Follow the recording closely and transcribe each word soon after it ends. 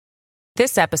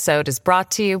This episode is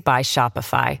brought to you by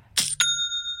Shopify.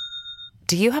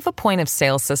 Do you have a point of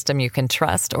sale system you can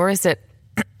trust, or is it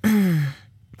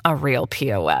a real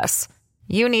POS?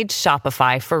 You need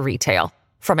Shopify for retail.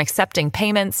 From accepting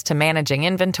payments to managing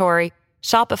inventory,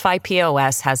 Shopify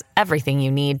POS has everything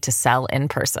you need to sell in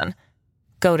person.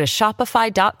 Go to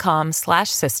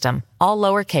shopify.com/system, all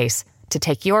lowercase, to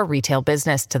take your retail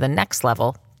business to the next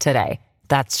level today.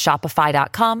 That's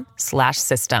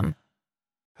shopify.com/system.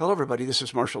 Hello, everybody. This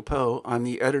is Marshall Poe. I'm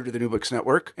the editor of the New Books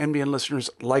Network. NBN listeners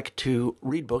like to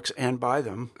read books and buy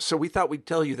them. So we thought we'd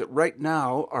tell you that right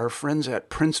now, our friends at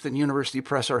Princeton University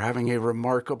Press are having a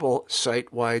remarkable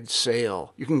site-wide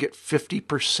sale. You can get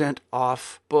 50%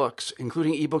 off books,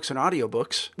 including ebooks and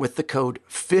audiobooks, with the code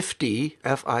 50,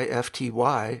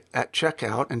 F-I-F-T-Y, at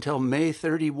checkout until May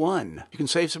 31. You can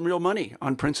save some real money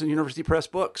on Princeton University Press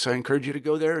books. I encourage you to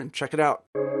go there and check it out.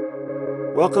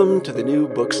 Welcome to the New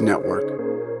Books Network.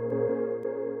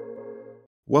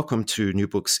 Welcome to New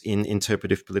Books in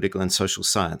Interpretive Political and Social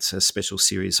Science, a special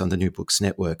series on the New Books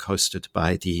Network hosted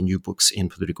by the New Books in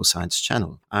Political Science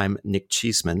channel. I'm Nick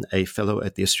Cheesman, a fellow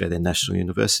at the Australian National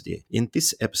University. In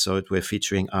this episode, we're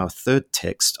featuring our third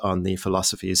text on the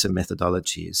philosophies and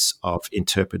methodologies of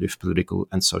interpretive political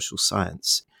and social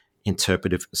science.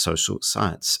 Interpretive Social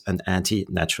Science, an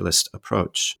Anti-Naturalist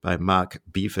Approach, by Mark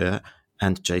Beaver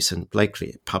and Jason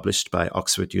Blakely, published by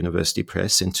Oxford University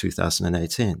Press in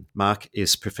 2018. Mark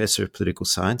is Professor of Political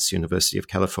Science, University of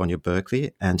California, Berkeley,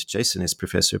 and Jason is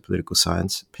Professor of Political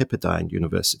Science, Pepperdine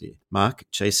University. Mark,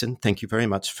 Jason, thank you very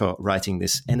much for writing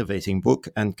this innovating book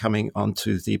and coming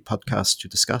onto the podcast to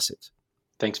discuss it.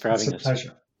 Thanks for having us. It's a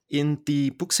pleasure. In the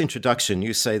book's introduction,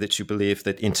 you say that you believe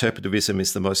that interpretivism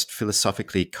is the most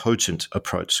philosophically cogent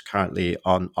approach currently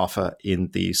on offer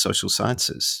in the social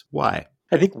sciences. Why?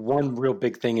 I think one real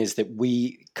big thing is that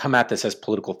we come at this as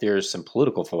political theorists and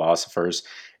political philosophers.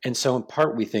 And so in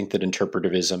part, we think that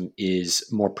interpretivism is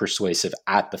more persuasive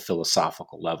at the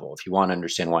philosophical level. If you want to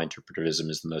understand why interpretivism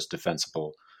is the most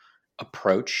defensible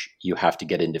approach, you have to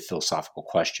get into philosophical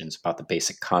questions about the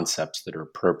basic concepts that are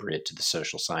appropriate to the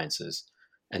social sciences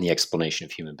and the explanation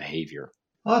of human behavior.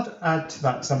 I'd add to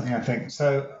that something, I think.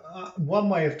 So one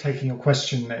way of taking your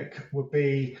question, Nick, would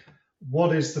be,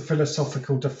 what is the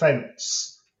philosophical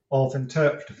defense of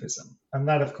interpretivism? And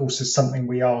that, of course, is something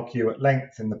we argue at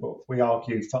length in the book. We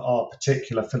argue for our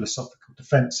particular philosophical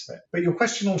defense of it. But your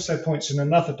question also points in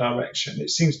another direction.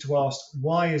 It seems to ask,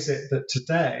 why is it that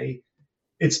today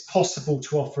it's possible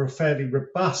to offer a fairly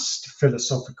robust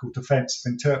philosophical defense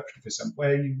of interpretivism,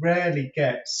 where you rarely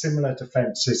get similar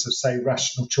defenses of, say,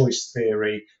 rational choice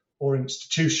theory or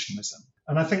institutionalism?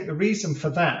 And I think the reason for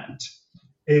that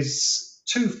is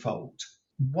twofold.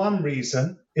 One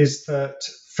reason is that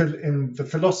in the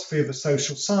philosophy of the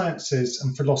social sciences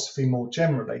and philosophy more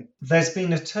generally, there's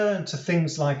been a turn to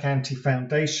things like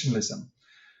anti-foundationalism,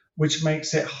 which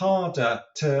makes it harder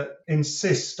to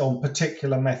insist on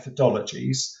particular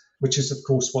methodologies, which is, of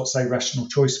course, what, say, rational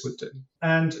choice would do,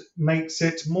 and makes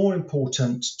it more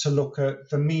important to look at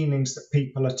the meanings that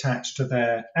people attach to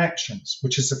their actions,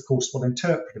 which is, of course, what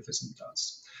interpretivism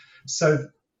does. So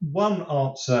one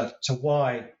answer to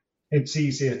why it's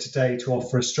easier today to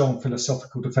offer a strong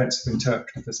philosophical defense of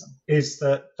interpretivism is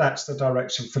that that's the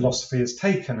direction philosophy has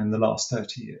taken in the last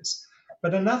 30 years.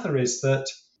 But another is that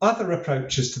other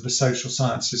approaches to the social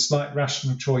sciences, like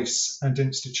rational choice and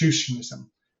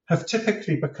institutionalism, have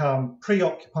typically become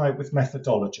preoccupied with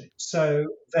methodology. So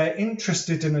they're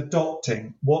interested in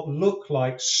adopting what look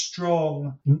like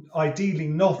strong, ideally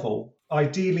novel,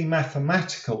 ideally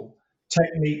mathematical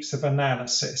techniques of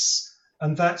analysis,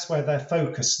 and that's where their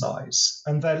focus lies.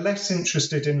 And they're less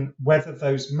interested in whether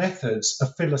those methods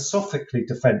are philosophically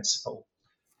defensible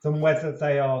than whether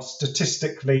they are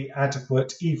statistically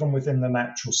adequate even within the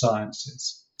natural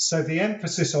sciences. So the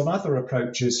emphasis on other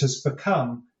approaches has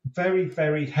become very,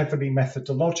 very heavily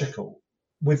methodological,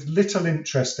 with little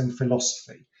interest in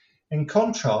philosophy. In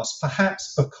contrast,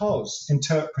 perhaps because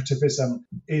interpretivism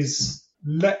is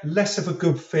less of a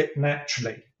good fit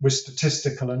naturally with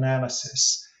statistical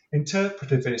analysis,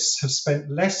 interpretivists have spent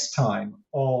less time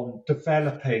on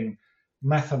developing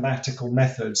mathematical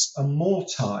methods and more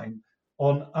time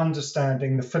on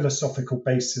understanding the philosophical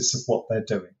basis of what they're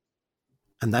doing.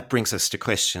 And that brings us to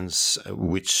questions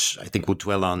which I think we'll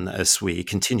dwell on as we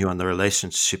continue on the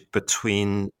relationship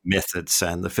between methods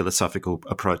and the philosophical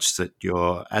approach that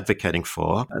you're advocating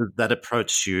for. That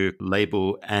approach you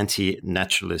label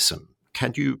anti-naturalism.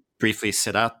 Can you briefly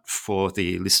set out for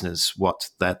the listeners what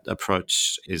that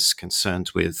approach is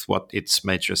concerned with, what its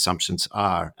major assumptions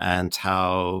are, and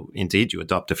how indeed you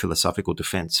adopt a philosophical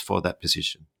defense for that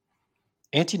position?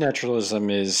 Anti-naturalism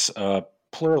is a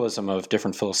pluralism of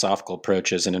different philosophical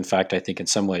approaches. And in fact, I think in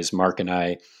some ways, Mark and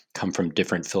I come from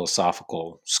different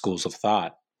philosophical schools of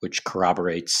thought, which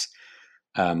corroborates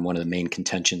one of the main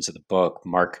contentions of the book.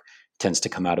 Mark tends to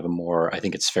come out of a more, I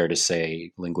think it's fair to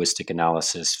say, linguistic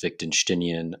analysis,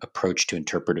 Wittgensteinian approach to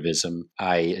interpretivism.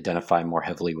 I identify more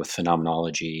heavily with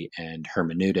phenomenology and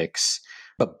hermeneutics,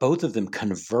 but both of them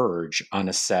converge on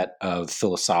a set of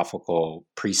philosophical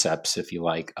precepts, if you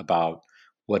like, about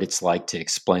what it's like to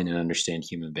explain and understand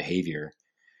human behavior.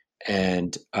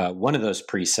 And one of those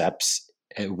precepts,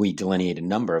 we delineate a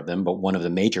number of them, but one of the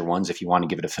major ones, if you want to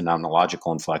give it a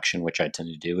phenomenological inflection, which I tend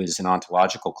to do, is an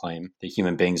ontological claim that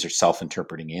human beings are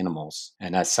self-interpreting animals.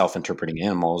 And as self-interpreting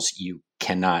animals, you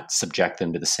cannot subject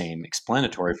them to the same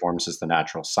explanatory forms as the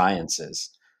natural sciences.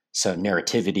 So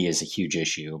narrativity is a huge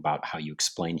issue about how you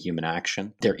explain human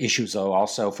action. There are issues, though,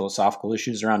 also philosophical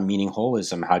issues around meaning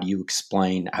holism. How do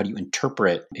you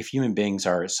interpret, if human beings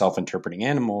are self-interpreting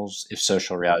animals, if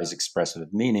social reality is expressive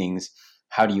of meanings,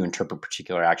 how do you interpret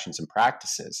particular actions and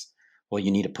practices? Well,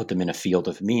 you need to put them in a field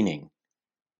of meaning.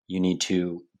 You need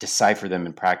to decipher them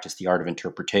and practice the art of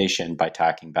interpretation by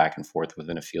tacking back and forth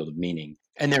within a field of meaning.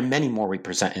 And there are many more we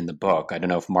present in the book. I don't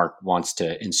know if Mark wants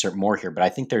to insert more here, but I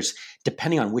think there's,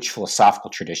 depending on which philosophical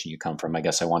tradition you come from, I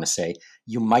guess I want to say,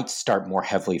 you might start more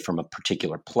heavily from a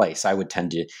particular place. I would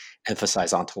tend to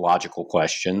emphasize ontological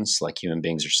questions, like human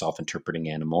beings are self-interpreting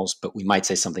animals, but we might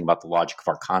say something about the logic of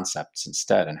our concepts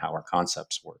instead and how our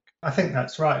concepts work. I think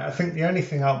that's right. I think the only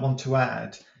thing I want to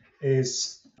add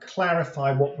is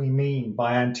clarify what we mean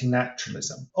by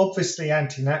anti-naturalism. Obviously,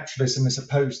 anti-naturalism is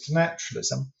opposed to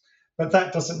naturalism, but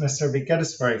that doesn't necessarily get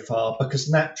us very far because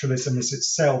naturalism is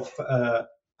itself an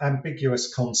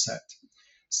ambiguous concept.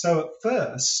 So at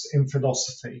first, in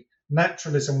philosophy,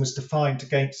 naturalism was defined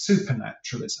against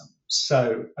supernaturalism.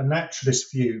 So a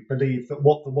naturalist view believed that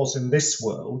what there was in this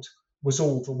world was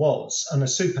all there was, and a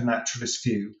supernaturalist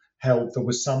view held there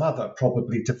was some other,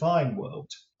 probably divine world.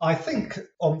 I think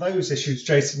on those issues,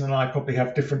 Jason and I probably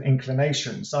have different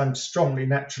inclinations. I'm strongly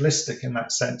naturalistic in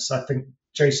that sense. I think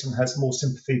Jason has more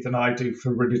sympathy than I do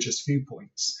for religious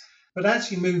viewpoints. But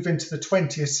as you move into the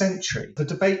 20th century, the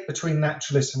debate between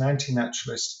naturalists and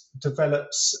anti-naturalists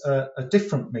develops a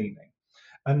different meaning.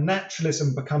 And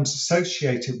naturalism becomes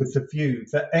associated with the view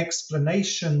that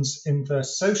explanations in the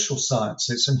social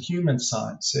sciences and human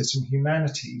sciences and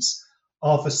humanities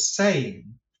are the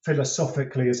same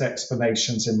philosophically as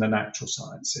explanations in the natural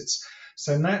sciences.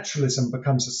 So naturalism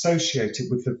becomes associated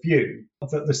with the view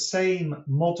that the same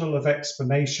model of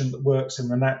explanation that works in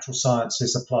the natural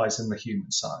sciences applies in the human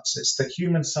sciences, that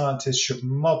human scientists should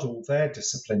model their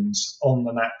disciplines on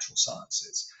the natural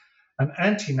sciences. And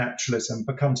anti-naturalism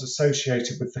becomes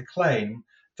associated with the claim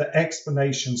that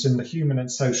explanations in the human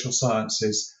and social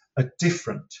sciences are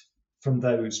different from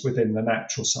those within the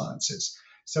natural sciences.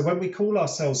 So when we call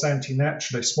ourselves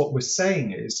anti-naturalists, what we're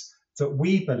saying is that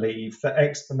we believe that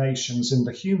explanations in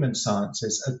the human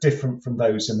sciences are different from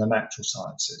those in the natural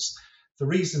sciences. The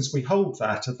reasons we hold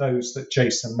that are those that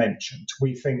Jason mentioned.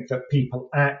 We think that people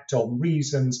act on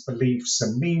reasons, beliefs,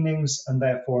 and meanings, and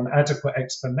therefore an adequate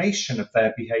explanation of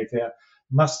their behavior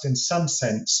must in some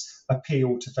sense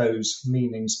appeal to those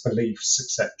meanings, beliefs,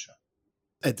 etc.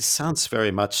 It sounds very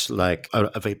much like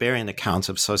a Weberian account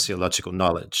of sociological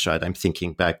knowledge, right? I'm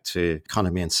thinking back to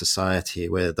Economy and Society,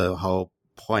 where the whole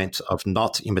point of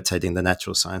not imitating the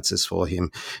natural sciences for him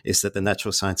is that the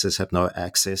natural sciences have no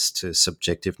access to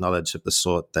subjective knowledge of the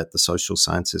sort that the social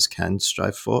sciences can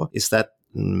strive for. Is that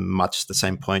much the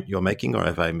same point you're making, or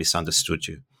have I misunderstood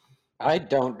you? I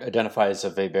don't identify as a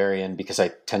Weberian because I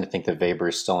tend to think that Weber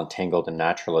is still entangled in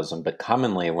naturalism, but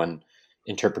commonly when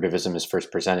interpretivism is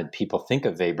first presented, people think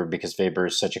of Weber because Weber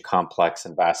is such a complex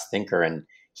and vast thinker, and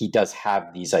he does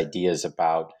have these ideas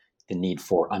about the need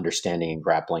for understanding and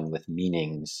grappling with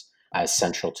meanings as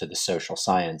central to the social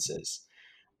sciences.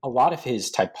 A lot of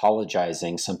his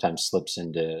typologizing sometimes slips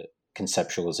into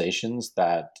conceptualizations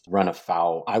that run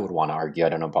afoul, I would want to argue, I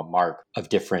don't know about Mark, of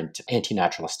different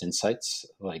anti-naturalist insights,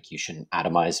 like you shouldn't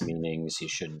atomize meanings, you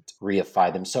shouldn't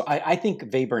reify them. So I think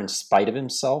Weber, in spite of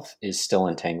himself, is still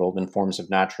entangled in forms of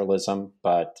naturalism,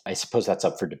 but I suppose that's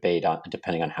up for debate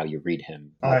depending on how you read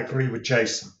him. I agree with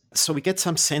Jason. So we get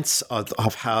some sense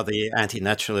of how the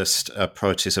anti-naturalist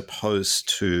approach is opposed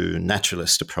to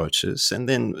naturalist approaches. And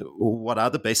then what are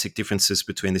the basic differences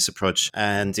between this approach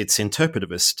and its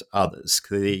interpretivist others?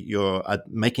 Clearly, you're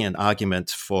making an argument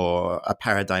for a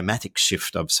paradigmatic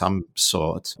shift of some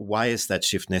sort. Why is that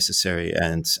shift necessary,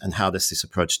 and how does this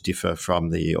approach differ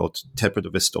from the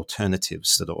interpretivist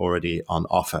alternatives that are already on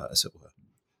offer, as it were?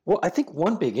 Well, I think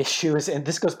one big issue is, and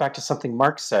this goes back to something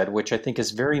Mark said, which I think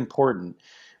is very important,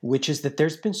 which is that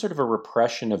there's been sort of a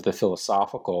repression of the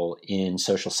philosophical in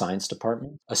social science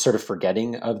department, a sort of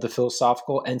forgetting of the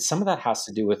philosophical. And some of that has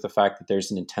to do with the fact that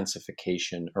there's an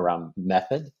intensification around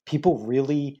method. People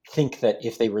really think that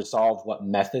if they resolve what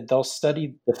method they'll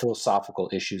study, the philosophical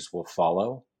issues will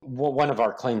follow. Well, one of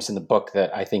our claims in the book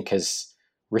that I think has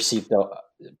received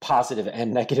positive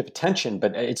and negative attention,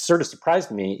 but it sort of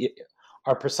surprised me,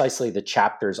 are precisely the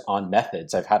chapters on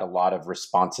methods. I've had a lot of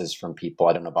responses from people,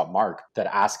 I don't know about Mark, that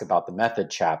ask about the method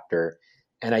chapter.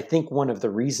 And I think one of the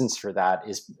reasons for that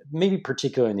is maybe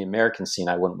particularly in the American scene.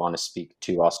 I wouldn't want to speak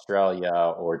to Australia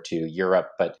or to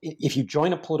Europe, but if you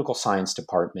join a political science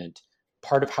department,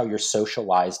 part of how you're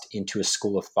socialized into a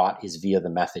school of thought is via the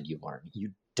method you learn.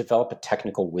 You develop a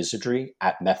technical wizardry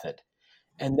at method.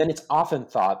 And then it's often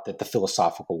thought that the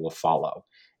philosophical will follow.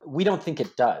 We don't think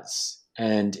it does.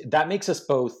 And that makes us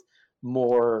both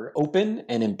more open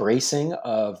and embracing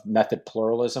of method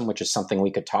pluralism, which is something we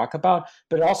could talk about,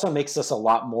 but it also makes us a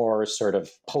lot more sort of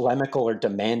polemical or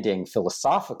demanding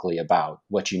philosophically about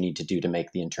what you need to do to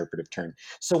make the interpretive turn.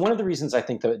 So one of the reasons I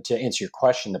think that, to answer your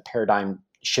question, the paradigm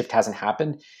shift hasn't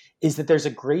happened is that there's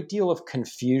a great deal of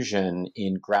confusion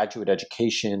in graduate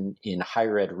education, in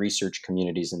higher ed research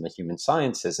communities in the human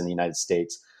sciences in the United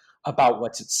States about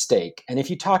what's at stake. And if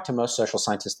you talk to most social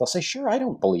scientists, they'll say, sure, I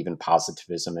don't believe in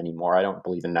positivism anymore. I don't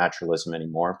believe in naturalism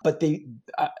anymore. But they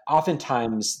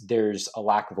oftentimes there's a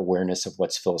lack of awareness of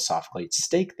what's philosophically at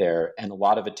stake there. And a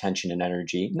lot of attention and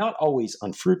energy, not always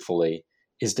unfruitfully,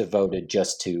 is devoted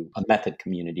just to a method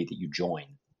community that you join.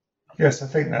 Yes, I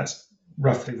think that's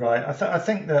roughly right. I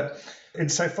think that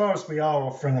insofar as we are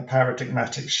offering a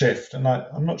paradigmatic shift, and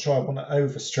I'm not sure I want to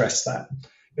overstress that,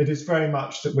 it is very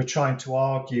much that we're trying to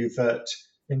argue that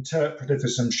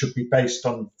interpretivism should be based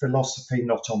on philosophy,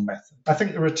 not on method. I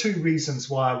think there are two reasons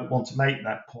why I would want to make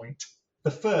that point.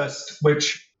 The first,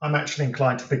 which I'm actually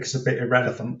inclined to think is a bit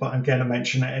irrelevant, but I'm going to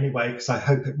mention it anyway because I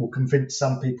hope it will convince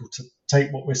some people to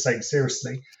take what we're saying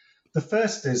seriously. The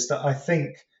first is that I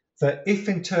think that if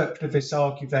interpretivists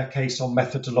argue their case on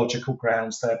methodological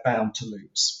grounds, they're bound to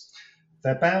lose.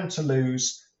 They're bound to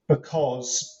lose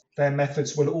because their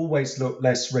methods will always look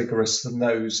less rigorous than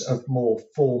those of more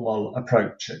formal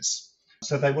approaches.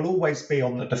 So they will always be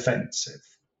on the defensive.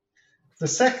 The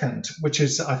second, which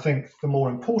is, I think, the more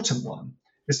important one,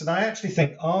 is that I actually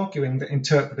think arguing that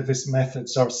interpretivist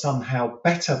methods are somehow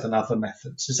better than other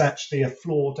methods is actually a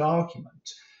flawed argument.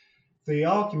 The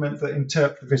argument that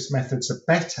interpretivist methods are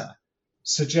better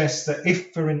suggests that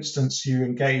if, for instance, you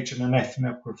engage in an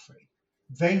ethnography,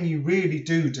 then you really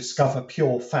do discover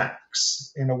pure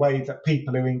facts in a way that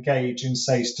people who engage in,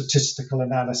 say, statistical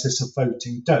analysis of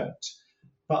voting don't.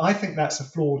 But I think that's a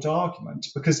flawed argument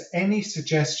because any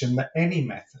suggestion that any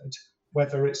method,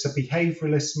 whether it's a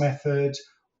behavioralist method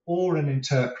or an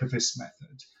interpretivist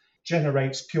method,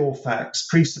 generates pure facts,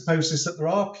 presupposes that there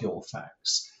are pure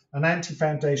facts. And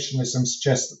anti-foundationalism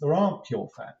suggests that there aren't pure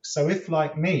facts. So if,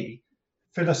 like me,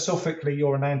 philosophically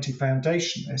you're an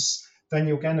anti-foundationist, then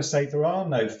you're going to say there are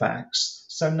no facts,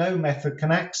 so no method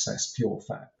can access pure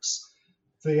facts.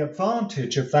 The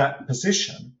advantage of that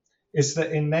position is that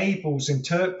it enables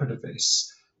interpretivists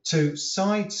to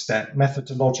sidestep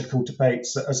methodological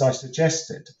debates that, as I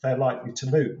suggested, they're likely to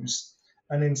lose,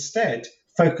 and instead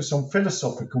focus on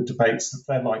philosophical debates that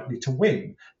they're likely to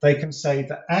win. They can say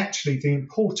that actually the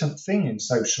important thing in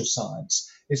social science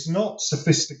is not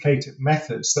sophisticated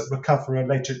methods that recover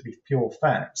allegedly pure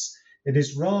facts. It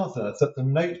is rather that the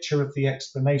nature of the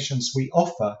explanations we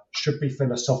offer should be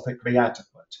philosophically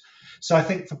adequate. So I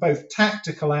think for both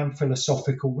tactical and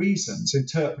philosophical reasons,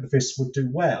 interpretivists would do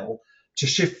well to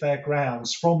shift their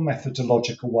grounds from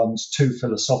methodological ones to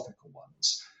philosophical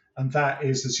ones. And that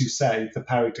is, as you say, the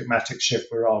paradigmatic shift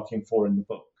we're arguing for in the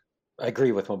book. I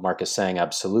agree with what Mark is saying,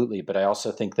 absolutely. But I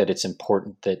also think that it's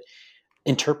important that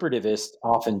interpretivists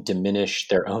often diminish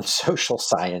their own social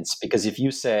science, because if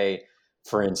you say,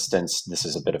 for instance, this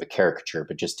is a bit of a caricature,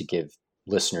 but just to give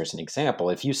listeners an example,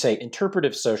 if you say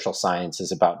interpretive social science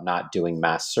is about not doing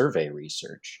mass survey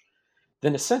research,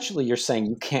 then essentially you're saying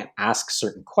you can't ask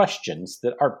certain questions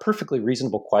that are perfectly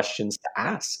reasonable questions to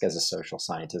ask as a social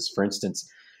scientist. For instance,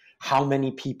 how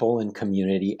many people in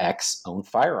community X own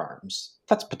firearms?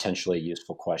 That's potentially a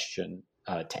useful question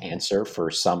to answer for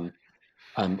some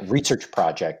research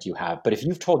project you have. But if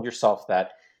you've told yourself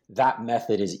that that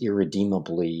method is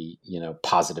irredeemably,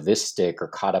 positivistic or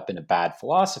caught up in a bad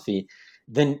philosophy,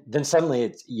 then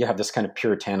suddenly you have this kind of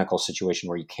puritanical situation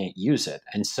where you can't use it.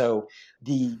 And so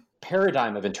the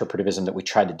paradigm of interpretivism that we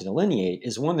try to delineate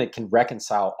is one that can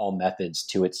reconcile all methods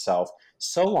to itself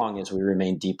so long as we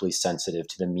remain deeply sensitive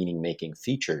to the meaning-making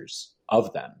features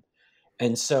of them.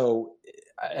 And so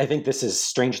I think this has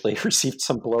strangely received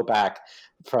some blowback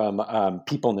from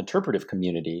people in the interpretive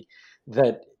community,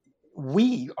 that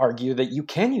we argue that you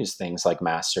can use things like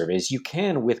mass surveys. You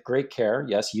can, with great care,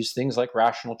 yes, use things like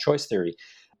rational choice theory.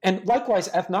 And likewise,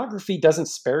 ethnography doesn't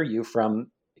spare you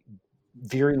from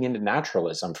veering into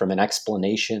naturalism, from an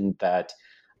explanation that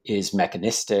is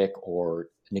mechanistic or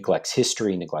neglects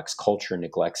history, neglects culture,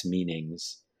 neglects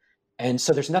meanings. And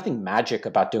so there's nothing magic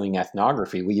about doing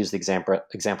ethnography. We use the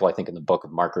example, I think, in the book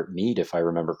of Margaret Mead, if I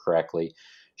remember correctly.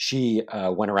 She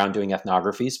went around doing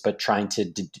ethnographies, but trying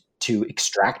to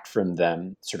extract from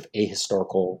them sort of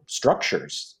ahistorical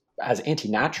structures. As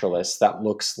anti-naturalists, that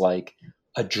looks like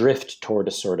a drift toward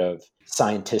a sort of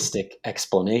scientific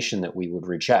explanation that we would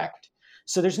reject.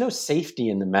 So there's no safety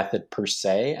in the method per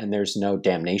se, and there's no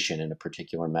damnation in a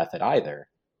particular method either.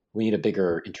 We need a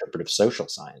bigger interpretive social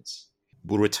science.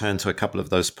 We'll return to a couple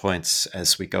of those points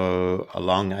as we go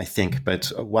along, I think.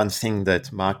 But one thing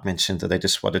that Mark mentioned that I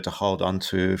just wanted to hold on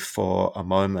to for a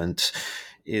moment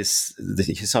is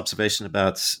his observation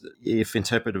about if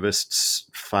interpretivists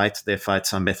fight their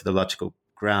fights on methodological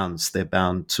grounds, they're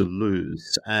bound to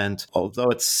lose. And although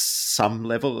at some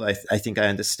level, I think I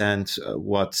understand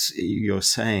what you're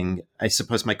saying, I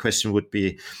suppose my question would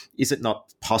be, is it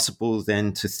not possible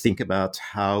then to think about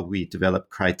how we develop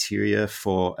criteria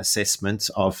for assessment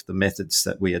of the methods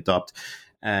that we adopt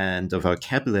and the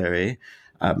vocabulary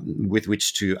with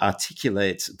which to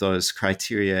articulate those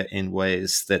criteria in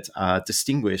ways that are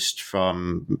distinguished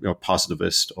from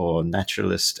positivist or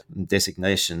naturalist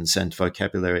designations and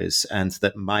vocabularies, and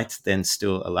that might then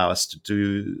still allow us to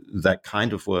do that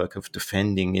kind of work of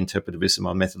defending interpretivism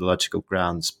on methodological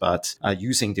grounds, but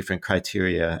using different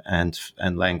criteria and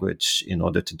language in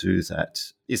order to do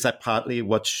that. Is that partly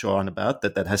what you're on about,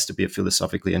 that has to be a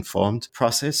philosophically informed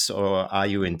process, or are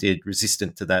you indeed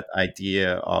resistant to that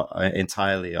idea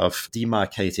entirely of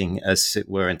demarcating, as it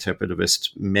were,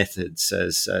 interpretivist methods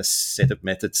as a set of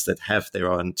methods that have their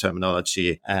own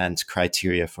terminology and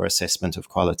criteria for assessment of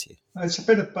quality? It's a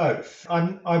bit of both.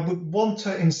 I would want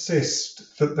to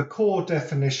insist that the core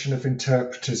definition of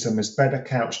interpretism is better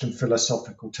couched in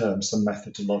philosophical terms than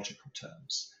methodological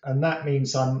terms. And that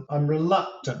means I'm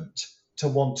reluctant to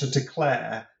want to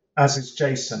declare, as is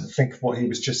Jason, think of what he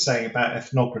was just saying about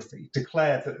ethnography,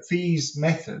 declare that these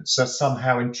methods are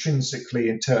somehow intrinsically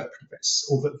interpretivist,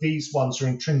 or that these ones are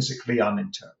intrinsically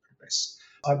uninterpretivist.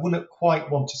 I wouldn't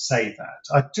quite want to say that.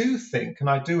 I do think, and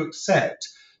I do accept,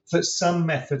 that some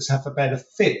methods have a better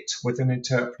fit with an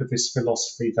interpretivist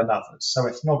philosophy than others. So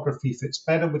ethnography fits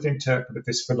better with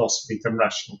interpretivist philosophy than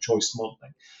rational choice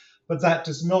modelling. But that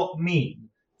does not mean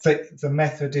that the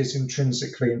method is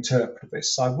intrinsically interpretivist.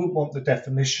 So I would want the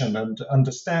definition and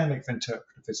understanding of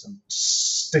interpretivism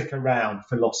stick around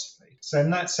philosophy. So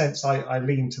in that sense, I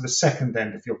lean to the second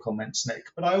end of your comments, Nick.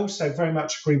 But I also very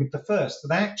much agree with the first,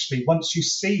 that actually once you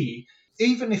see,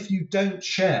 even if you don't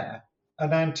share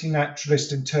an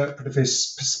anti-naturalist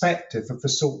interpretivist perspective of the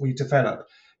sort we develop,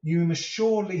 you must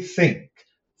surely think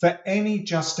that any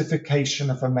justification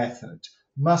of a method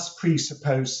must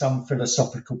presuppose some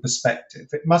philosophical perspective.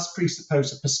 It must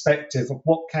presuppose a perspective of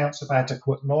what counts of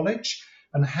adequate knowledge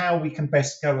and how we can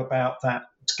best go about that,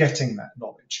 getting that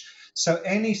knowledge. So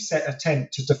any set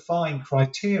attempt to define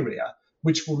criteria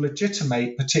which will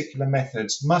legitimate particular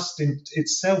methods must in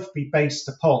itself be based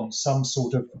upon some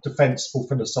sort of defensible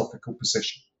philosophical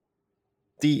position.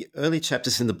 The early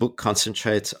chapters in the book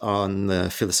concentrate on the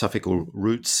philosophical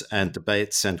roots and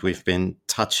debates, and we've been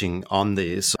touching on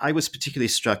these. I was particularly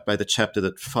struck by the chapter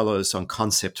that follows on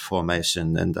concept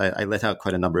formation, and I let out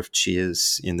quite a number of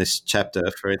cheers in this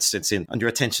chapter, for instance, in under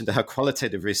attention to how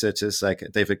qualitative researchers like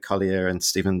David Collier and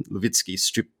Stephen Levitsky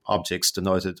strip objects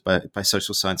denoted by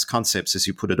social science concepts, as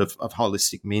you put it, of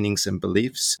holistic meanings and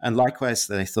beliefs. And likewise,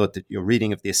 that I thought that your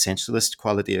reading of the essentialist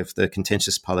quality of the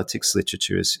contentious politics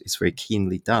literature is very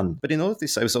keenly done. But in all of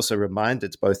this, I was also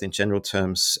reminded, both in general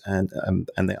terms and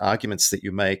the arguments that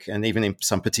you make, and even in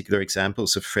some particular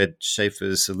examples of Fred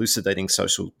Schaeffer's elucidating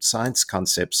social science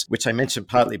concepts, which I mentioned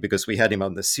partly because we had him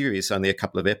on the series only a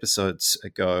couple of episodes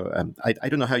ago. I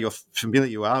don't know how familiar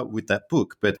you are with that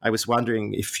book, but I was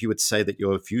wondering if you would say that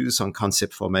your views on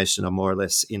concept formation are more or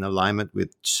less in alignment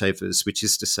with Schaeffer's, which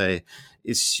is to say,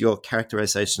 is your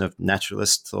characterization of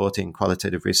naturalist thought in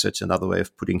qualitative research another way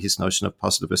of putting his notion of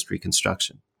positivist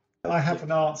reconstruction? I have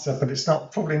an answer, but it's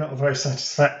probably not a very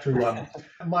satisfactory one.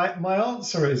 My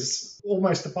answer is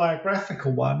almost a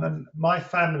biographical one, and my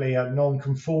family are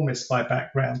nonconformists by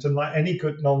background, and like any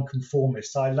good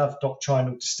nonconformist, I love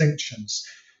doctrinal distinctions.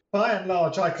 By and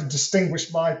large, I can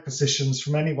distinguish my positions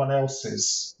from anyone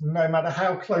else's, no matter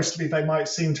how closely they might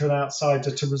seem to an outsider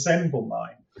to resemble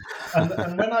mine.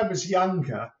 And when I was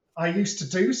younger, I used to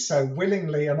do so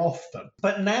willingly and often.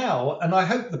 But now, and I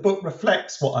hope the book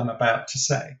reflects what I'm about to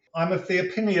say, I'm of the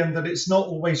opinion that it's not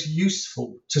always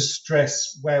useful to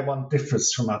stress where one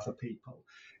differs from other people.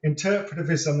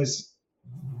 Interpretivism is,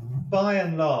 by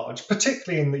and large,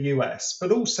 particularly in the US,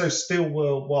 but also still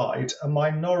worldwide, a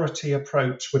minority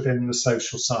approach within the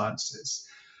social sciences.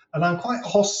 And I'm quite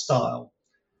hostile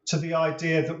to the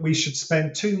idea that we should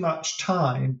spend too much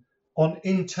time on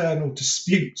internal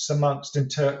disputes amongst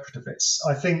interpretivists.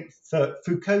 I think that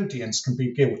Foucauldians can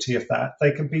be guilty of that.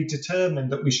 They can be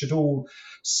determined that we should all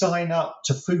sign up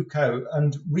to Foucault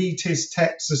and read his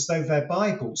texts as though they're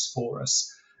Bibles for us.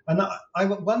 And I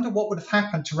wonder what would have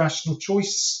happened to rational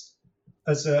choice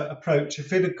as an approach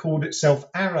if it had called itself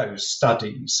Arrow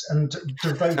Studies and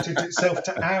devoted itself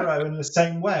to Arrow in the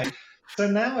same way.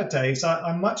 So nowadays,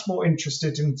 I'm much more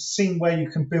interested in seeing where you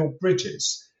can build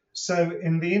bridges. So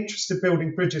in the interest of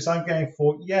building bridges, I'm going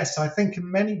for, yes, I think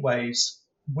in many ways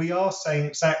we are saying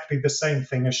exactly the same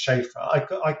thing as Schaeffer.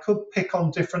 I could pick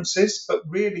on differences, but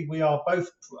really we are both,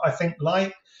 I think,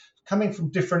 like coming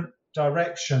from different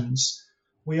directions,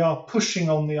 we are pushing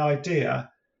on the idea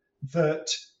that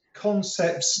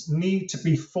concepts need to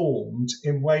be formed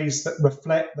in ways that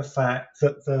reflect the fact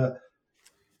that the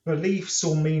beliefs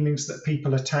or meanings that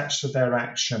people attach to their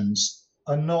actions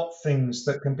are not things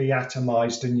that can be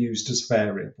atomized and used as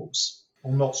variables,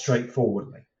 or not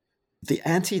straightforwardly. The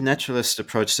anti-naturalist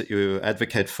approach that you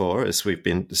advocate for, as we've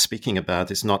been speaking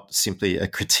about, is not simply a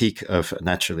critique of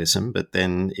naturalism, but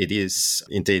then it is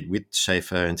indeed, with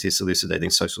Schaeffer and his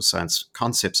elucidating social science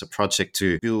concepts, a project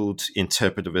to build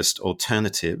interpretivist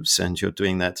alternatives. And you're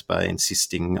doing that by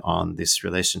insisting on this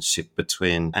relationship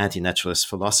between anti-naturalist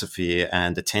philosophy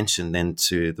and attention then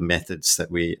to the methods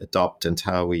that we adopt and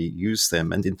how we use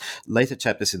them. And in later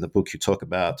chapters in the book, you talk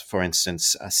about, for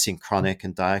instance, synchronic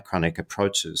and diachronic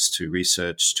approaches to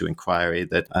research, to inquiry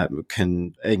that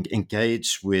can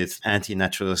engage with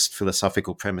anti-naturalist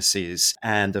philosophical premises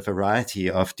and a variety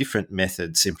of different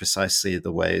methods in precisely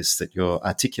the ways that you're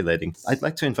articulating. I'd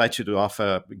like to invite you to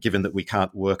offer, given that we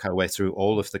can't work our way through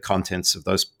all of the contents of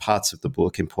those parts of the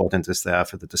book, important as they are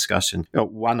for the discussion,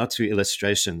 one or two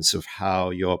illustrations of how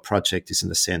your project is, in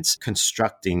a sense,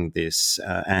 constructing this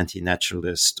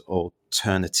anti-naturalist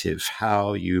alternative,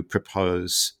 how you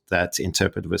propose that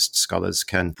interpretivist scholars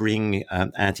can bring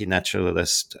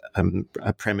anti-naturalist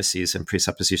premises and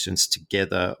presuppositions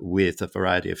together with a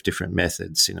variety of different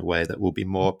methods in a way that will be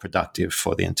more productive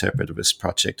for the interpretivist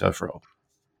project overall.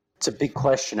 It's a big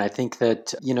question. I think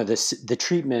that, the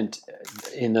treatment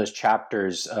in those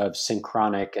chapters of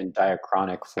synchronic and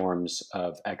diachronic forms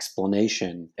of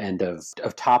explanation and of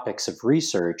topics of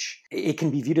research, it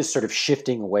can be viewed as sort of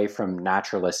shifting away from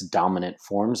naturalist dominant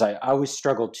forms. I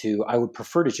would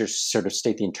prefer to just sort of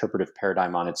state the interpretive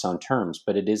paradigm on its own terms,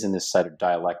 but it is in this sort of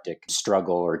dialectic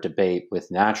struggle or debate with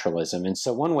naturalism. And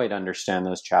so one way to understand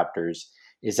those chapters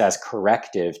is as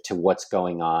corrective to what's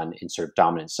going on in sort of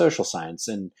dominant social science.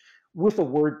 And with a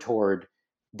word toward,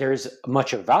 there's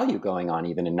much of value going on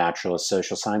even in naturalist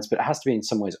social science, but it has to be in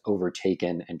some ways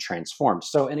overtaken and transformed.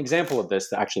 So an example of this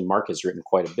that actually Mark has written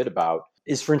quite a bit about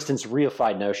is, for instance,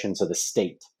 reified notions of the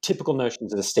state. Typical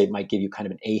notions of the state might give you kind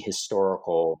of an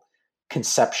ahistorical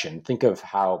conception. Think of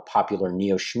how popular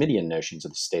neo-Schmittian notions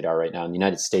of the state are right now. In the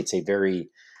United States, a very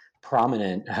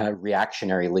prominent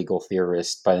reactionary legal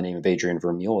theorist by the name of Adrian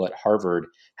Vermeule at Harvard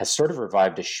has sort of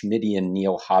revived a Schmittian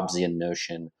neo-Hobbesian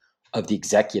notion of the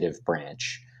executive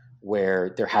branch,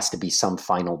 where there has to be some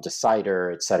final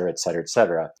decider, et cetera, et cetera, et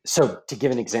cetera. So to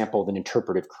give an example of an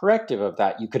interpretive corrective of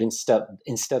that, you could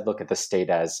instead look at the state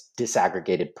as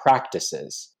disaggregated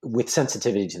practices with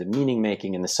sensitivity to the meaning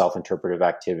making and the self-interpretive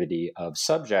activity of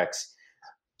subjects.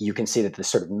 You can see that the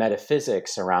sort of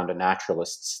metaphysics around a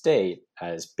naturalist state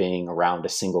as being around a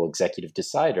single executive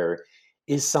decider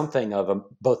is something of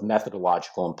both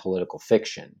methodological and political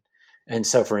fiction. And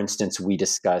so, for instance, we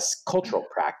discuss cultural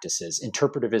practices.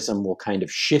 Interpretivism will kind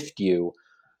of shift you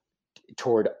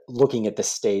toward looking at the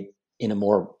state in a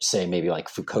more, say, maybe like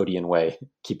Foucauldian way,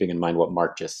 keeping in mind what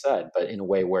Mark just said, but in a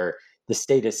way where the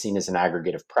state is seen as an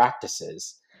aggregate of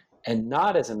practices and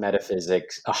not as a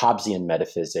Hobbesian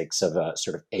metaphysics of a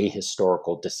sort of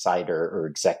ahistorical decider or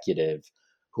executive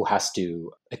who has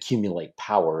to accumulate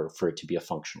power for it to be a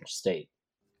functional state.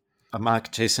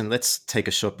 Mark, Jason, let's take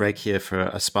a short break here for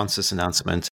a sponsor's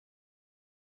announcement.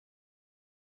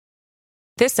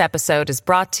 This episode is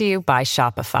brought to you by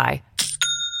Shopify.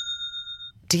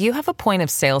 Do you have a point of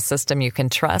sale system you can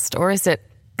trust, or is it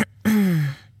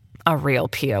a real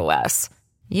POS?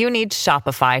 You need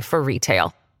Shopify for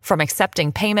retail. From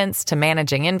accepting payments to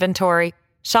managing inventory,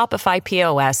 Shopify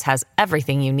POS has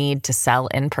everything you need to sell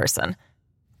in person.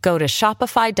 Go to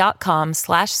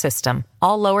shopify.com/system,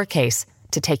 all lowercase,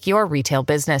 to take your retail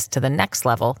business to the next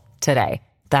level today.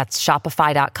 That's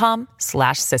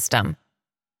shopify.com/system.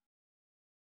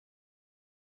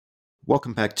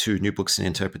 Welcome back to New Books in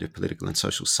Interpretive Political and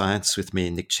Social Science with me,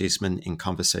 Nick Cheeseman, in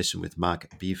conversation with Mark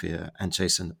Bevere and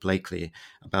Jason Blakely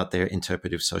about their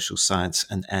interpretive social science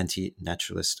and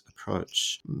anti-naturalist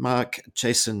approach. Mark,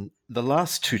 Jason, the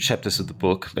last two chapters of the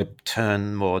book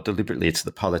turn more deliberately to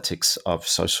the politics of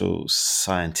social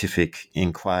scientific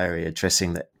inquiry,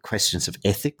 addressing the questions of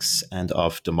ethics and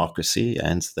of democracy,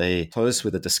 and they close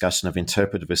with a discussion of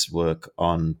interpretivist work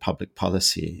on public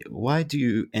policy. Why do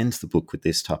you end the book with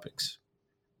these topics?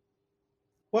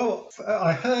 Well,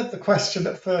 I heard the question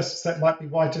at first that might be,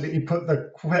 why didn't you put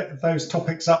those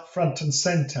topics up front and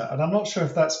centre? And I'm not sure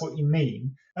if that's what you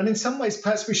mean. And in some ways,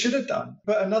 perhaps we should have done.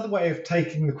 But another way of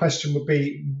taking the question would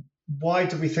be, why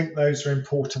do we think those are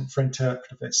important for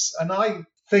interpretivists? And I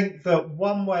think that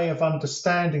one way of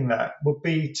understanding that would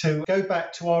be to go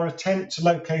back to our attempt to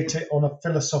locate it on a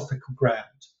philosophical ground.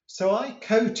 So I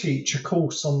co-teach a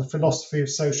course on the philosophy of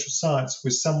social science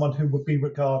with someone who would be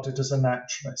regarded as a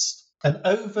naturalist. And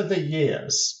over the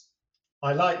years,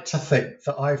 I like to think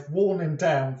that I've worn him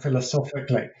down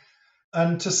philosophically.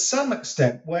 And to some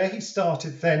extent, where he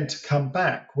started then to come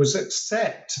back was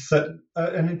accept that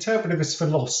an interpretivist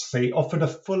philosophy offered a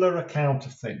fuller account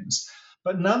of things.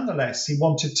 But nonetheless, he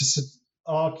wanted to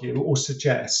argue or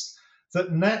suggest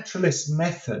that naturalist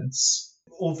methods,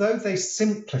 although they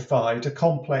simplified a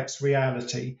complex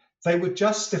reality, they were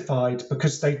justified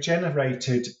because they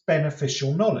generated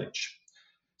beneficial knowledge.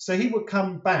 So he would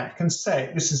come back and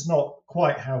say, this is not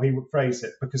quite how he would phrase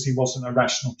it because he wasn't a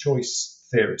rational choice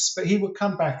theorist, but he would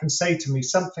come back and say to me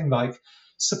something like,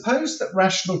 suppose that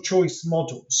rational choice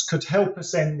models could help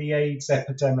us end the AIDS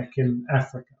epidemic in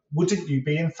Africa. Wouldn't you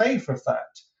be in favour of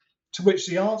that? To which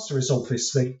the answer is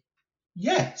obviously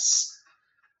yes.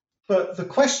 But the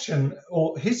question,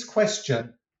 or his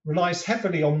question, relies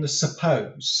heavily on the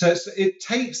suppose. So it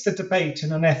takes the debate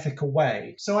in an ethical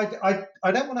way. So I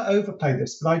don't want to overplay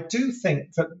this, but I do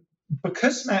think that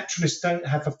because naturalists don't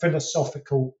have a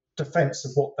philosophical defense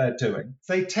of what they're doing,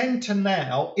 they tend to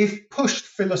now, if pushed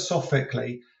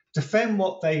philosophically, defend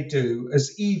what they do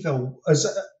as either as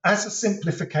a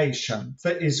simplification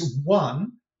that is,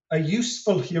 one, a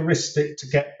useful heuristic to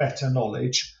get better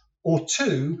knowledge, or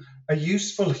two, a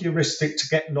useful heuristic to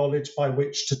get knowledge by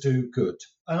which to do good.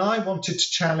 And I wanted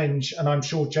to challenge, and I'm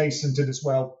sure Jason did as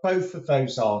well, both of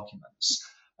those arguments.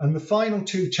 And the final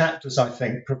two chapters, I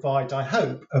think, provide, I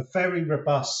hope, a very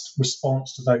robust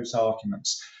response to those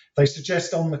arguments. They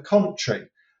suggest, on the contrary,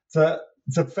 that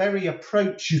the very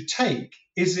approach you take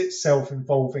is itself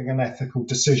involving an ethical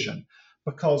decision,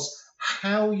 because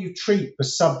how you treat the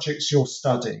subjects you're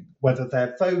studying, whether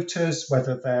they're voters,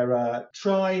 whether they're a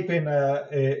tribe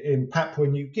in Papua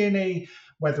New Guinea,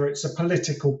 whether it's a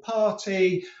political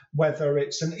party, whether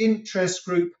it's an interest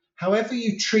group, however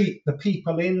you treat the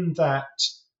people in that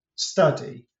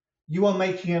study, you are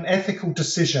making an ethical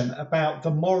decision about the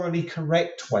morally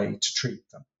correct way to treat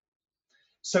them.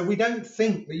 So we don't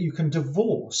think that you can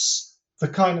divorce the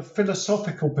kind of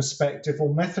philosophical perspective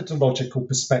or methodological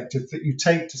perspective that you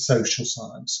take to social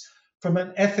science from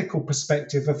an ethical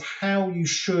perspective of how you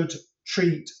should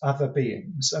treat other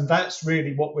beings. And that's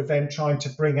really what we're then trying to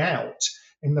bring out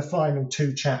in the final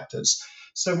two chapters.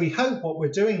 So we hope what we're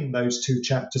doing in those two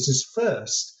chapters is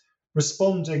first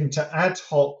responding to ad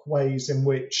hoc ways in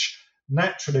which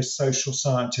naturalist social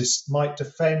scientists might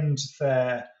defend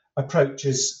their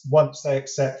approaches once they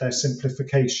accept their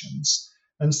simplifications.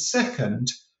 And second,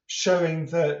 showing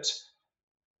that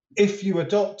if you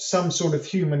adopt some sort of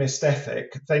humanist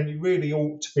ethic, then you really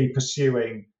ought to be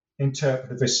pursuing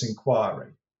interpretivist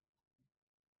inquiry.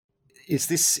 Is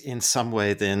this in some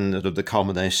way then the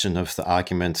culmination of the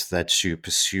argument that you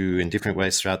pursue in different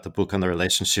ways throughout the book on the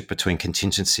relationship between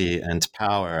contingency and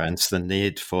power, and the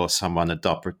need for someone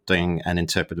adopting an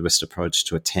interpretivist approach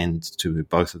to attend to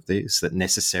both of these, that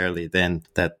necessarily then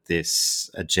that this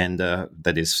agenda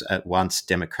that is at once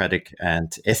democratic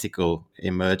and ethical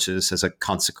emerges as a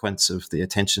consequence of the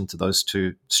attention to those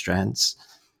two strands?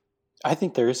 I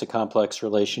think there is a complex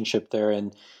relationship there.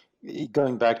 And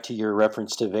Going back to your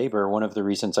reference to Weber, one of the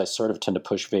reasons I sort of tend to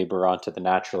push Weber onto the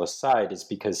naturalist side is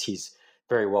because he's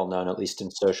very well known, at least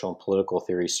in social and political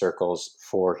theory circles,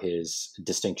 for his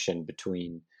distinction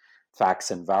between facts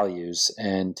and values.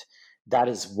 And that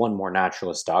is one more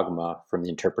naturalist dogma from the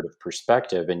interpretive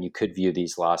perspective. And you could view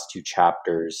these last two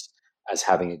chapters as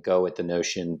having a go at the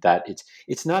notion that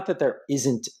it's not that there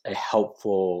isn't a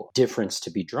helpful difference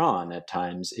to be drawn at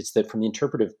times. It's that from the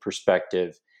interpretive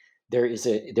perspective, there's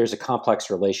a complex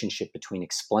relationship between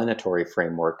explanatory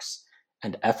frameworks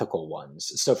and ethical ones.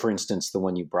 So, for instance, the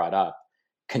one you brought up,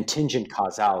 contingent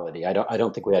causality. I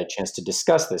don't think we had a chance to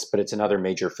discuss this, but it's another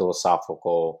major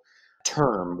philosophical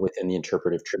term within the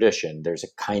interpretive tradition. There's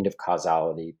a kind of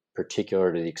causality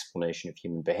particular to the explanation of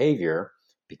human behavior,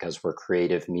 because we're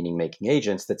creative, meaning-making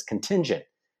agents, that's contingent.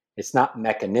 It's not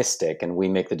mechanistic, and we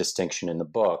make the distinction in the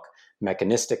book.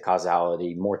 Mechanistic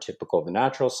causality, more typical of the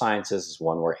natural sciences, is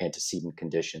one where antecedent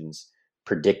conditions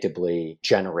predictably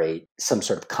generate some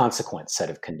sort of consequent set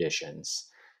of conditions.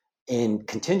 In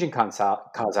contingent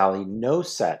causality, no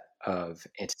set of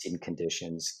antecedent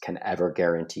conditions can ever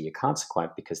guarantee a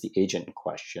consequent, because the agent in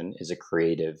question is a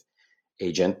creative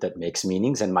agent that makes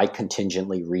meanings and might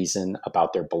contingently reason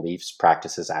about their beliefs,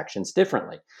 practices, actions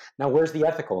differently. Now, where's the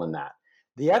ethical in that?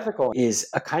 The ethical is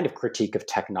a kind of critique of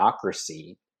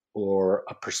technocracy, or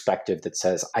a perspective that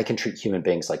says, I can treat human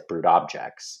beings like brute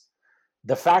objects.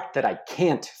 The fact that I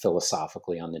can't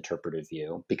philosophically on the interpretive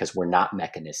view, because we're not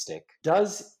mechanistic,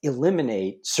 does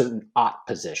eliminate certain ought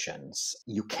positions.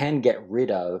 You can get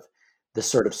rid of the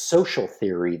sort of social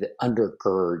theory that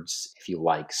undergirds, if you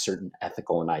like, certain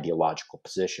ethical and ideological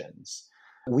positions.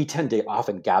 We tend to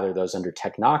often gather those under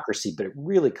technocracy, but it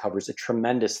really covers a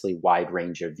tremendously wide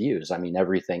range of views. I mean,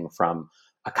 everything from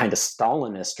a kind of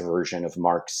Stalinist version of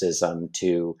Marxism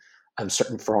to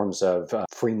certain forms of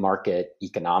free market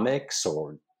economics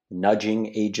or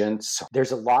nudging agents.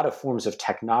 There's a lot of forms of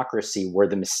technocracy where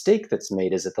the mistake that's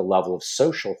made is at the level of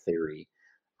social theory,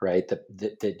 right?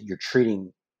 That you're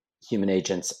treating human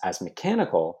agents as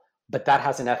mechanical, but that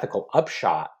has an ethical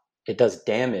upshot. It does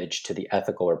damage to the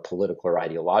ethical or political or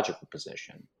ideological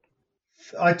position.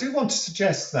 I do want to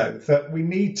suggest, though, that we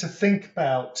need to think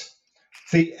about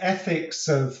the ethics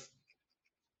of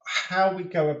how we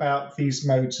go about these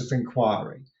modes of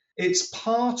inquiry. It's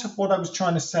part of what I was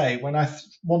trying to say when I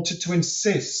wanted to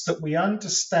insist that we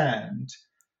understand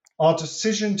our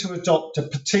decision to adopt a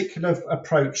particular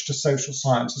approach to social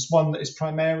science as one that is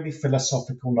primarily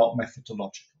philosophical, not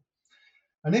methodological.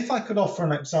 And if I could offer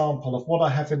an example of what I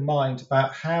have in mind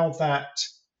about how that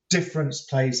difference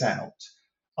plays out,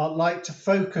 I'd like to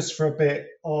focus for a bit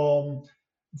on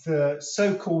the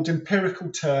so-called empirical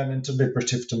turn in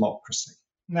deliberative democracy.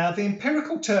 Now, the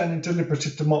empirical turn in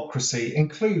deliberative democracy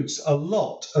includes a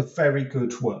lot of very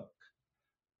good work,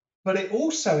 but it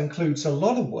also includes a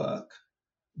lot of work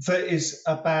that is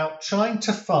about trying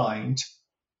to find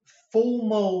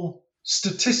formal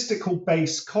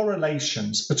statistical-based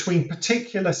correlations between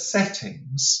particular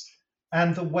settings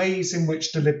and the ways in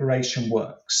which deliberation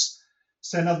works.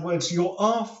 So in other words, you're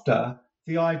after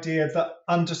the idea that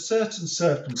under certain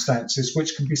circumstances,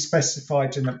 which can be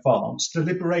specified in advance,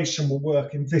 deliberation will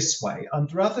work in this way.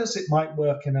 Under others, it might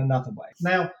work in another way.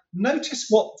 Now, notice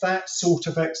what that sort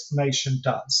of explanation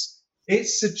does. It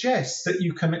suggests that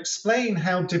you can explain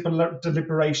how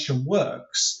deliberation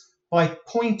works by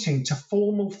pointing to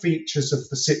formal features of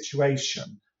the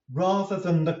situation rather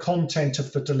than the content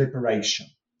of the deliberation.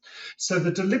 So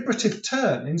the deliberative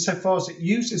turn, insofar as it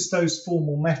uses those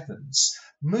formal methods,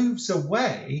 moves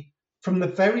away from the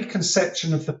very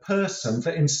conception of the person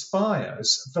that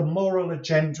inspires the moral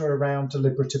agenda around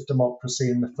deliberative democracy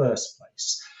in the first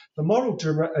place. The moral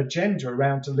agenda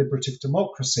around deliberative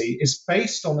democracy is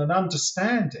based on an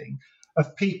understanding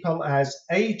of people as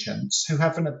agents who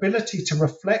have an ability to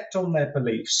reflect on their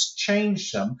beliefs,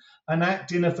 change them, and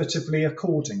act innovatively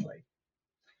accordingly.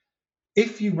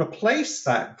 If you replace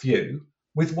that view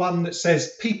with one that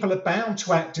says people are bound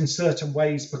to act in certain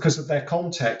ways because of their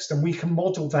context, and we can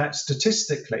model that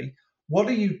statistically, what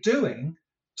are you doing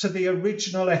to the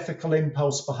original ethical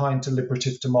impulse behind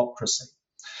deliberative democracy?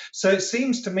 So it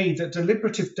seems to me that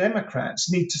deliberative democrats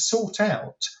need to sort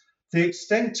out the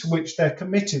extent to which they're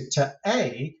committed to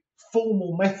A,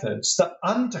 formal methods that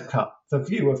undercut the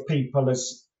view of people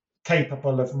as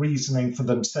capable of reasoning for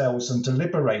themselves and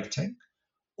deliberating,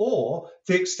 or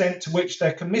the extent to which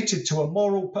they're committed to a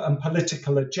moral and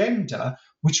political agenda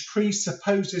which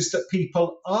presupposes that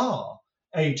people are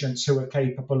agents who are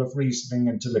capable of reasoning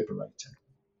and deliberating.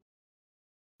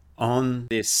 On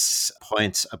this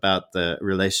point about the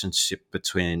relationship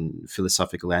between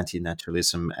philosophical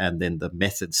anti-naturalism and then the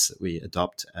methods that we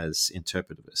adopt as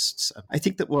interpretivists, I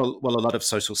think that while a lot of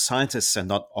social scientists and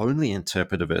not only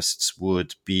interpretivists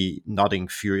would be nodding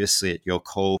furiously at your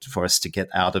call for us to get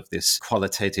out of this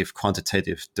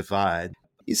qualitative-quantitative divide,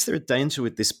 is there a danger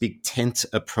with this big tent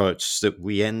approach that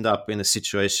we end up in a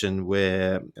situation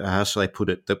where, how shall I put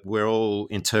it, that we're all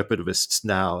interpretivists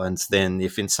now, and then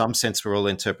if in some sense we're all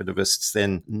interpretivists,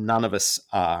 then none of us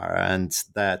are, and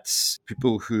that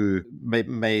people who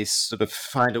may sort of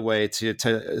find a way to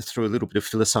through a little bit of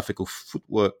philosophical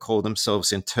footwork, call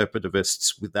themselves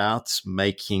interpretivists without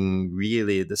making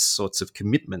really the sorts of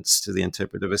commitments to the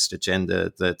interpretivist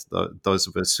agenda that those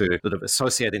of us who sort of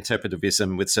associate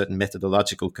interpretivism with certain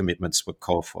methodological commitments would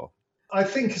call for? I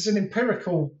think as an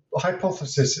empirical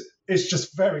hypothesis, it's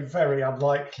just very, very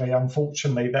unlikely,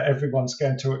 unfortunately, that everyone's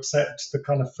going to accept the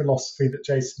kind of philosophy that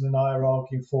Jason and I are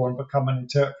arguing for and become an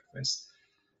interpretivist.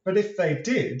 But if they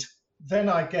did, then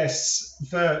I guess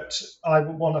that I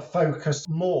would want to focus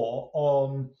more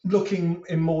on looking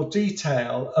in more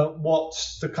detail at what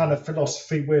the kind of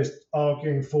philosophy we're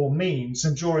arguing for means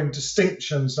and drawing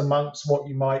distinctions amongst what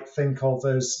you might think of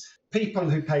as people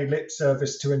who pay lip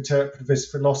service to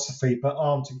interpretivist philosophy but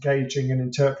aren't engaging in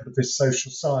interpretivist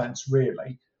social science,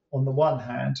 really, on the one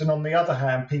hand. And on the other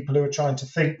hand, people who are trying to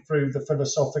think through the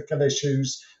philosophical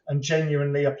issues and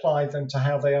genuinely apply them to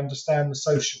how they understand the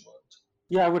social world.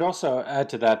 Yeah, I would also add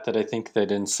to that I think that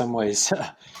in some ways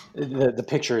the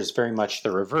picture is very much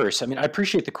the reverse. I mean, I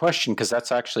appreciate the question because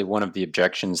that's actually one of the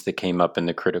objections that came up in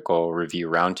the Critical Review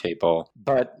Roundtable.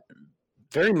 But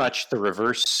very much the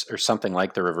reverse, or something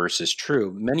like the reverse, is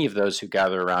true. Many of those who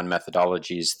gather around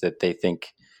methodologies that they think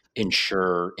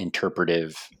ensure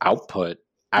interpretive output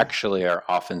actually are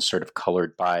often sort of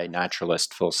colored by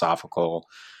naturalist philosophical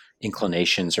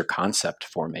inclinations or concept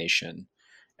formation.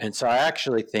 And so I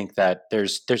actually think that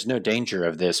there's no danger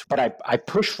of this, but I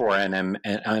push for and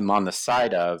I'm on the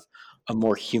side of a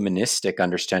more humanistic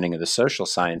understanding of the social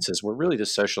sciences, where really the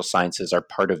social sciences are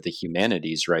part of the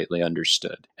humanities, rightly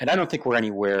understood. And I don't think we're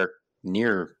anywhere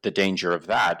near the danger of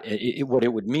that. What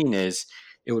it would mean is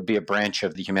it would be a branch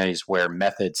of the humanities where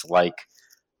methods like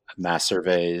mass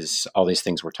surveys, all these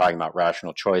things we're talking about,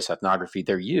 rational choice, ethnography,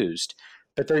 they're used,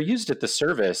 but they're used at the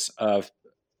service of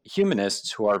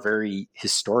humanists who are very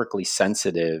historically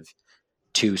sensitive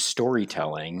to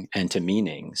storytelling and to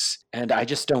meanings. And I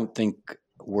just don't think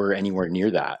we're anywhere near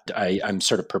that. I'm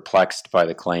sort of perplexed by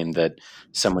the claim that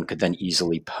someone could then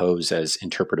easily pose as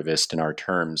interpretivist in our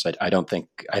terms.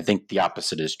 I think the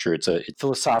opposite is true. It's a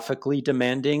philosophically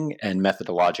demanding and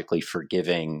methodologically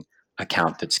forgiving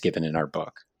account that's given in our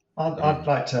book. I'd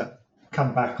like to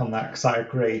come back on that because I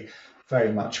agree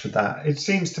very much with that. It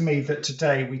seems to me that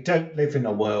today we don't live in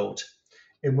a world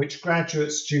in which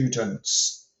graduate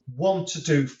students want to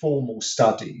do formal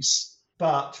studies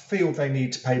but feel they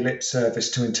need to pay lip service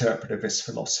to interpretivist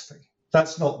philosophy.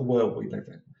 That's not the world we live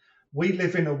in. We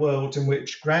live in a world in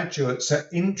which graduates are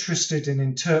interested in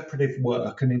interpretive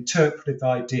work and interpretive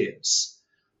ideas,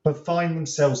 but find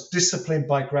themselves disciplined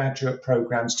by graduate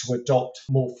programs to adopt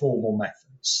more formal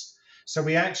methods. So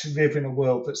we actually live in a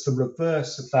world that's the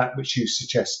reverse of that which you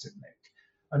suggested, Nick.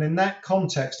 And in that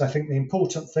context, I think the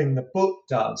important thing the book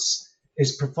does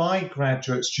is provide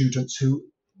graduate students who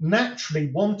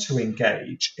naturally want to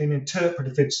engage in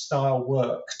interpretive style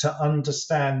work to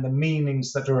understand the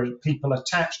meanings that people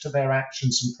attach to their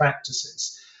actions and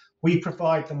practices. We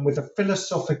provide them with a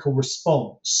philosophical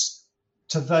response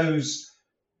to those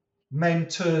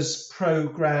mentors,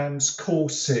 programs,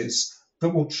 courses that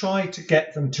will try to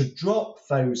get them to drop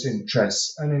those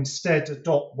interests and instead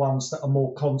adopt ones that are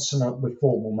more consonant with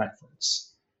formal methods.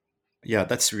 Yeah,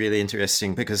 that's really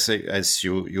interesting because as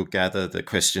you'll gather, the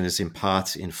question is in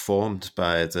part informed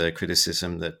by the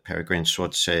criticism that Peregrine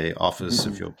Schwartz offers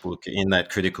of your book in that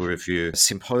Critical Review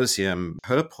Symposium.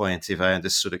 Her point, if I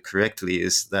understood it correctly,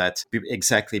 is that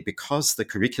exactly because the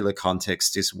curricular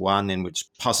context is one in which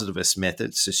positivist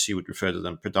methods, as she would refer to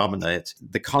them, predominate,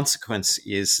 the consequence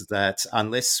is that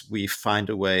unless we find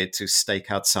a way to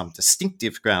stake out some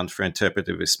distinctive ground for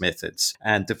interpretivist methods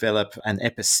and develop an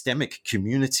epistemic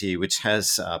community which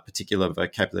has particular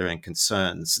vocabulary and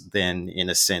concerns, then in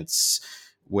a sense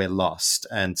we're lost.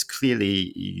 And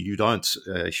clearly you don't,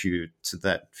 Hugh, to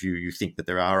that view, you think that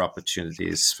there are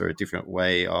opportunities for a different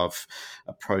way of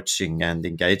approaching and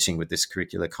engaging with this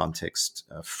curricular context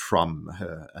from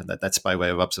her. And that's by way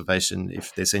of observation.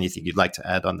 If there's anything you'd like to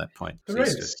add on that point. There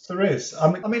is.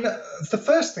 I mean, the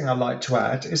first thing I'd like to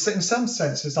add is that in some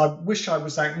senses, I wish I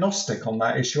was agnostic on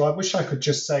that issue. I wish I could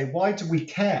just say, why do we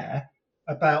care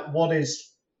about what is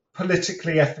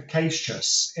politically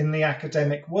efficacious in the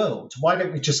academic world? Why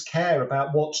don't we just care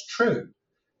about what's true?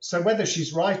 So whether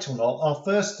she's right or not, our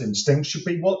first instinct should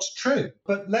be what's true.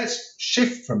 But let's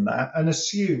shift from that and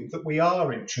assume that we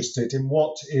are interested in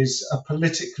what is a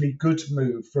politically good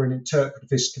move for an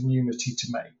interpretivist community to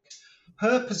make.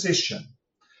 Her position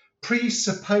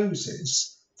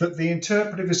presupposes that the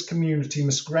interpretivist community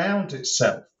must ground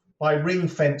itself by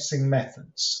ring-fencing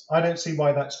methods. I don't see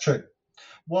why that's true.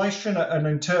 Why shouldn't an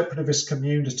interpretivist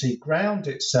community ground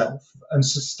itself and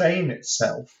sustain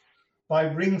itself by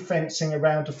ring-fencing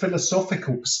around a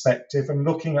philosophical perspective and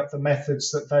looking at the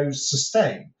methods that those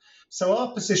sustain? So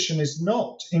our position is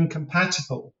not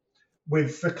incompatible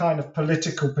with the kind of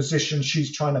political position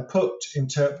she's trying to put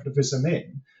interpretivism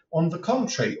in. On the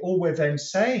contrary, all we're then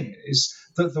saying is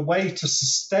that the way to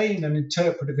sustain an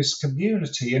interpretivist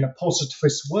community in a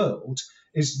positivist world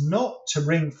is not to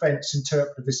ring-fence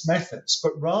interpretivist methods,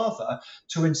 but rather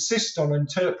to insist on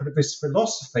interpretivist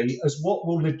philosophy as what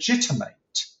will legitimate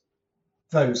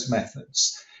those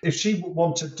methods. If she would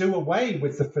want to do away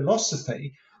with the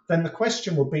philosophy, then the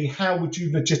question would be, how would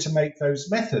you legitimate those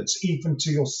methods, even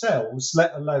to yourselves,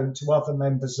 let alone to other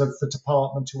members of the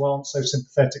department who aren't so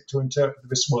sympathetic to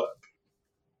interpretivist work?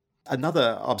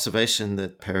 Another observation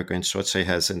that Peregrine Shortshey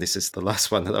has, and this is the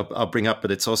last one that I'll bring up, but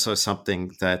it's also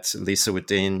something that Lisa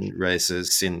Wedeen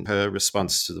raises in her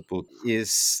response to the book,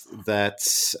 is that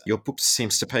your book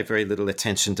seems to pay very little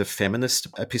attention to feminist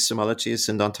epistemologies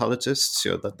and ontologists,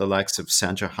 the likes of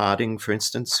Sandra Harding, for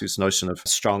instance, whose notion of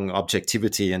strong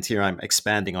objectivity, and here I'm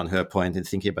expanding on her point and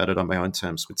thinking about it on my own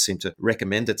terms, would seem to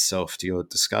recommend itself to your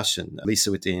discussion.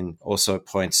 Lisa Wedeen also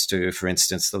points to, for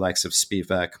instance, the likes of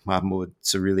Spivak, Mahmoud,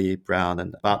 Zarili, Brown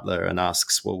and Butler, and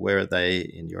asks, well, where are they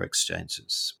in your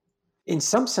exchanges? In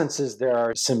some senses, there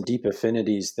are some deep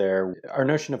affinities there. Our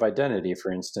notion of identity,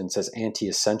 for instance, as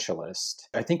anti-essentialist.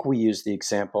 I think we use the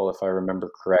example, if I remember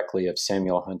correctly, of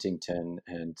Samuel Huntington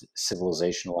and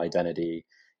civilizational identity,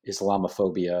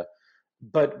 Islamophobia.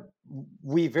 But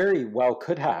we very well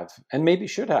could have, and maybe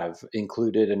should have,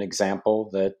 included an example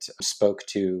that spoke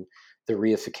to the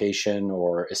reification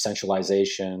or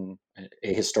essentialization,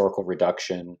 a historical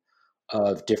reduction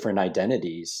of different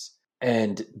identities,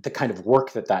 and the kind of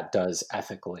work that that does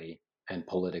ethically and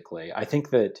politically. I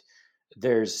think that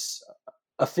there's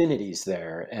affinities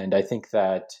there, and I think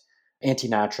that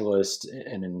anti-naturalist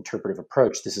and an interpretive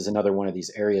approach, this is another one of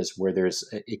these areas where there's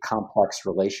a complex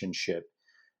relationship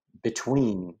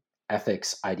between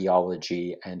ethics,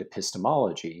 ideology, and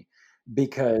epistemology.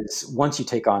 Because once you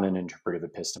take on an interpretive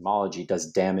epistemology, it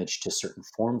does damage to certain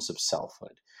forms of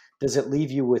selfhood. Does it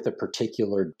leave you with a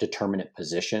particular determinate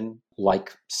position,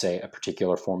 like, say, a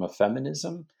particular form of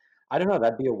feminism? I don't know,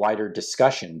 that'd be a wider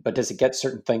discussion, but does it get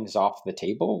certain things off the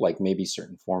table, like maybe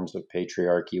certain forms of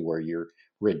patriarchy where you're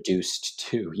reduced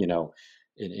to,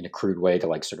 in a crude way, to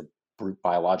like sort of brute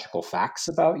biological facts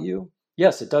about you?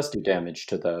 Yes, it does do damage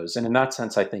to those. And in that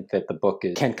sense, I think that the book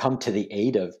can come to the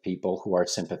aid of people who are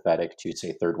sympathetic to,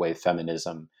 say, third wave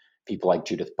feminism, people like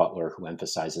Judith Butler, who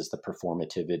emphasizes the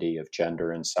performativity of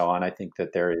gender and so on. I think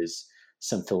that there is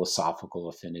some philosophical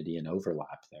affinity and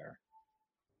overlap there.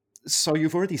 So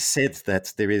you've already said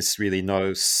that there is really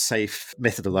no safe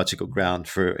methodological ground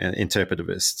for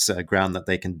interpretivists, a ground that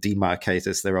they can demarcate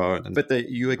as their own. But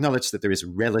you acknowledge that there is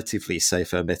relatively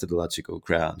safer methodological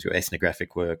ground, your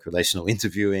ethnographic work, relational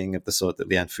interviewing of the sort that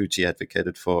Liane Fuji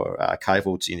advocated for,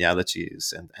 archival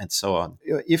genealogies, and so on.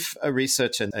 If a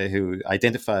researcher who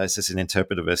identifies as an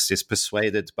interpretivist is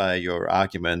persuaded by your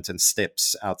argument and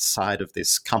steps outside of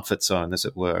this comfort zone, as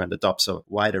it were, and adopts a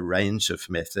wider range of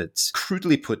methods,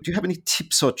 crudely put, do you have any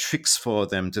tips or tricks for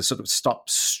them to sort of stop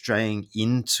straying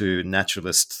into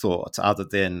naturalist thought, other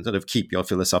than sort of keep your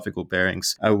philosophical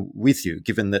bearings with you,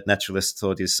 given that naturalist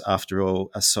thought is, after all,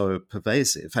 so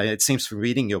pervasive? It seems from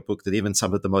reading your book that even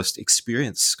some of the most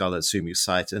experienced scholars whom you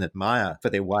cite and admire for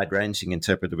their wide-ranging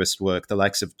interpretivist work, the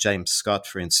likes of James Scott,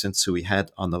 for instance, who we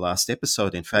had on the last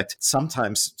episode, in fact,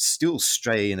 sometimes still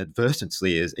stray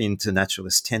inadvertently into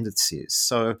naturalist tendencies.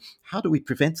 So how do we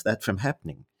prevent that from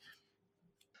happening?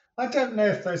 I don't know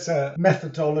if there's a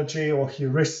methodology or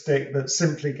heuristic that's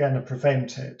simply going to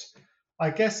prevent it.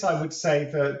 I guess I would say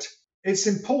that it's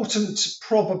important,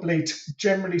 probably,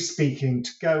 generally speaking,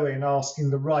 to go in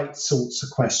asking the right sorts of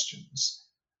questions.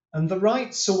 And the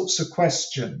right sorts of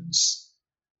questions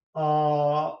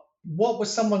are, what were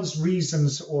someone's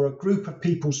reasons or a group of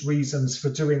people's reasons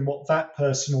for doing what that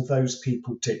person or those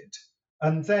people did?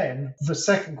 And then the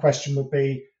second question would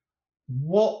be,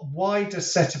 what wider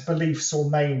set of beliefs or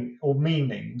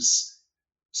meanings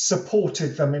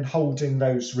supported them in holding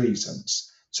those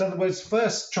reasons? So in other words,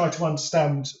 first try to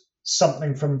understand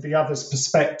something from the other's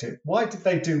perspective. Why did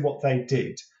they do what they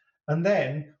did? And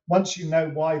then once you know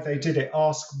why they did it,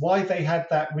 ask why they had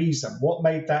that reason. What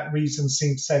made that reason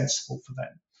seem sensible for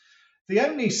them? The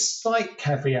only slight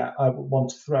caveat I would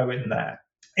want to throw in there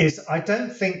is I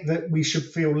don't think that we should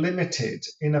feel limited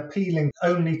in appealing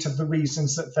only to the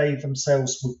reasons that they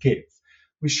themselves would give.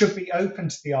 We should be open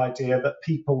to the idea that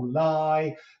people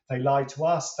lie, they lie to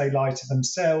us, they lie to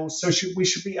themselves. So we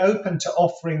should be open to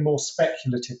offering more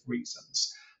speculative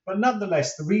reasons. But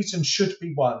nonetheless, the reasons should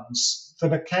be ones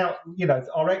that account,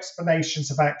 our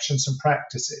explanations of actions and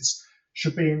practices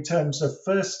should be in terms of,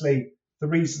 firstly, the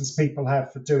reasons people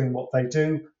have for doing what they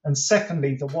do, and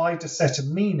secondly, the wider set of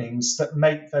meanings that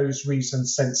make those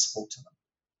reasons sensible to them.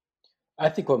 I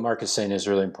think what Mark is saying is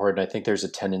really important. I think there's a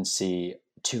tendency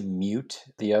to mute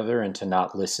the other and to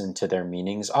not listen to their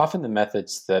meanings. Often the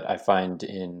methods that I find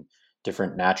in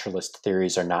different naturalist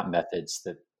theories are not methods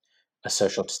that a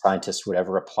social scientist would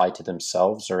ever apply to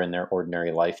themselves or in their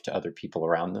ordinary life to other people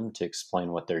around them to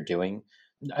explain what they're doing.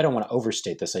 I don't want to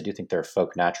overstate this. I do think there are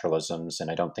folk naturalisms, and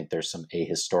I don't think there's some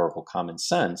ahistorical common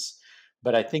sense.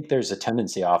 But I think there's a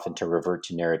tendency often to revert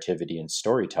to narrativity and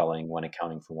storytelling when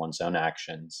accounting for one's own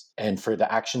actions. And for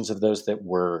the actions of those that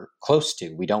we're close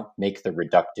to, we don't make the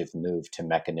reductive move to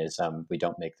mechanism. We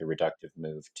don't make the reductive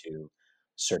move to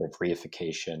sort of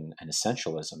reification and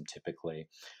essentialism typically.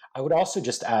 I would also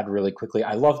just add really quickly,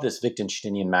 I love this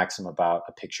Wittgensteinian maxim about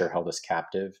a picture held as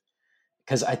captive.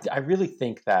 Because I really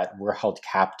think that we're held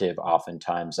captive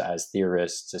oftentimes as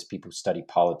theorists, as people who study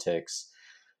politics,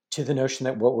 to the notion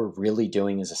that what we're really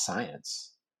doing is a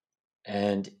science.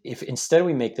 And if instead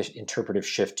we make the interpretive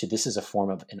shift to this is a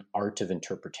form of an art of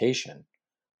interpretation,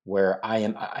 where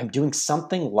I'm doing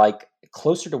something like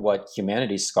closer to what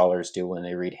humanities scholars do when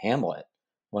they read Hamlet.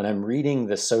 When I'm reading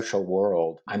The Social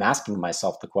World, I'm asking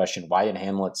myself the question, why did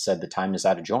Hamlet said the time is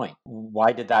out of joint?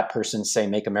 Why did that person say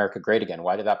make America great again?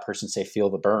 Why did that person say feel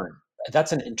the burn?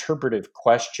 That's an interpretive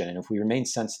question. And if we remain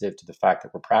sensitive to the fact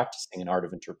that we're practicing an art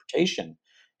of interpretation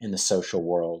in the social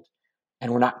world,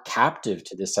 and we're not captive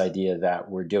to this idea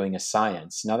that we're doing a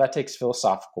science, now that takes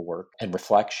philosophical work and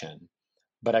reflection,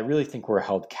 but I really think we're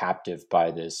held captive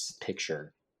by this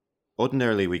picture.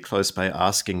 Ordinarily, we close by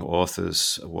asking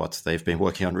authors what they've been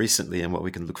working on recently and what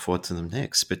we can look forward to them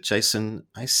next. But Jason,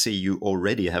 I see you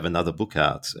already have another book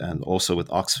out, and also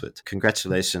with Oxford.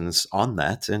 Congratulations on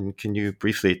that. And can you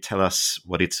briefly tell us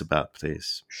what it's about,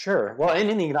 please? Sure. Well, and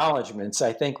in the acknowledgments,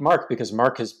 I thank Mark, because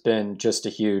Mark has been just a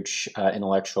huge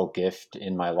intellectual gift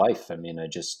in my life. I mean, I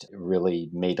just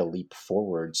really made a leap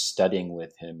forward studying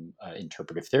with him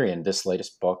interpretive theory. And this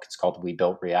latest book, it's called We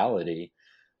Built Reality,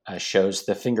 shows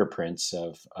the fingerprints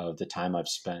of the time I've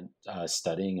spent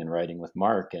studying and writing with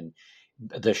Mark. And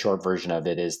the short version of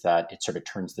it is that it sort of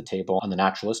turns the table on the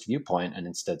naturalist viewpoint and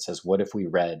instead says, what if we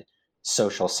read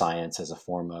social science as a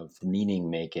form of meaning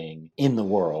making in the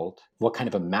world? What kind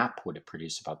of a map would it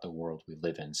produce about the world we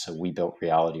live in? So We Built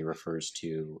Reality refers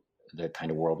to the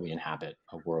kind of world we inhabit,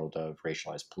 a world of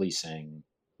racialized policing,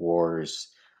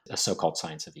 wars, a so-called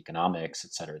science of economics,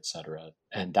 et cetera, et cetera.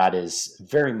 And that is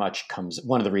very much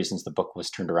one of the reasons the book was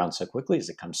turned around so quickly is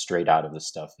it comes straight out of the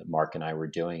stuff that Mark and I were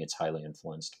doing. It's highly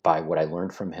influenced by what I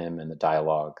learned from him and the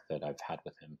dialogue that I've had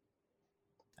with him.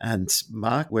 And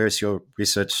Mark, where is your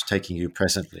research taking you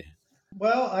presently?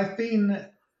 Well, I've been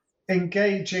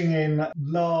engaging in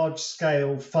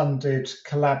large-scale funded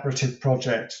collaborative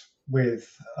project with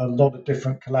a lot of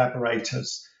different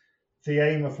collaborators, the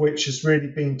aim of which has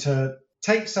really been to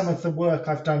take some of the work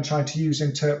I've done trying to use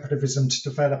interpretivism to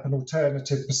develop an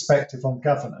alternative perspective on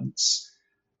governance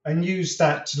and use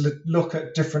that to look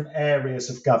at different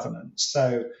areas of governance.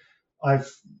 So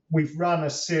we've run a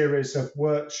series of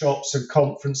workshops and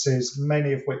conferences,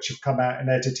 many of which have come out in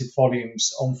edited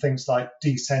volumes, on things like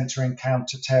decentering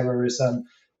counterterrorism,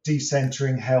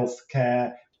 decentering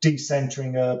healthcare,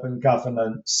 decentering urban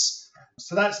governance.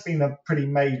 So that's been a pretty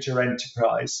major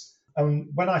enterprise. And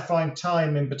when I find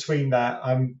time in between that,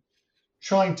 I'm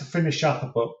trying to finish up a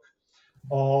book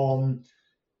on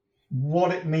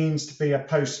what it means to be a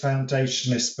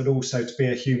post-foundationist, but also to be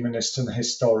a humanist and a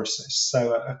historicist.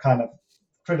 So a kind of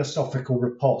philosophical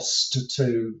riposte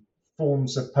to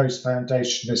forms of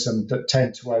post-foundationism that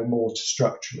tend to owe more to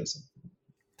structuralism.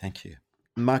 Thank you.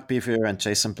 Mark Beaver and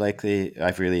Jason Blakely,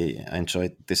 I've really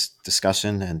enjoyed this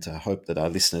discussion, and I hope that our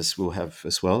listeners will have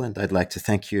as well. And I'd like to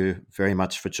thank you very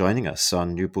much for joining us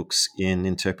on New Books in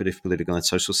Interpretive Political and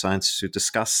Social Science to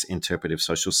discuss interpretive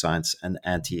social science and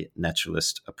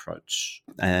anti-naturalist approach.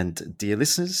 And dear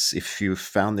listeners, if you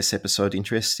found this episode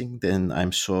interesting, then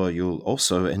I'm sure you'll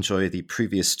also enjoy the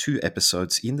previous 2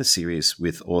 episodes in the series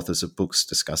with authors of books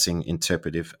discussing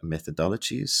interpretive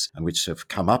methodologies, which have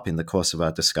come up in the course of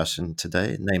our discussion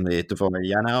today, namely Devorah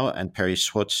Yanau and Perry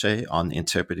Schwartz on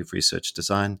interpretive research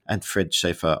design and Fred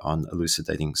Schaefer on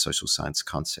elucidating social science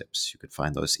concepts. You could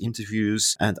find those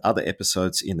interviews and other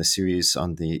episodes in the series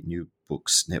on the New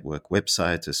Books Network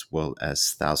website, as well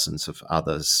as thousands of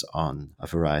others on a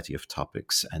variety of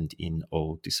topics and in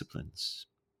all disciplines.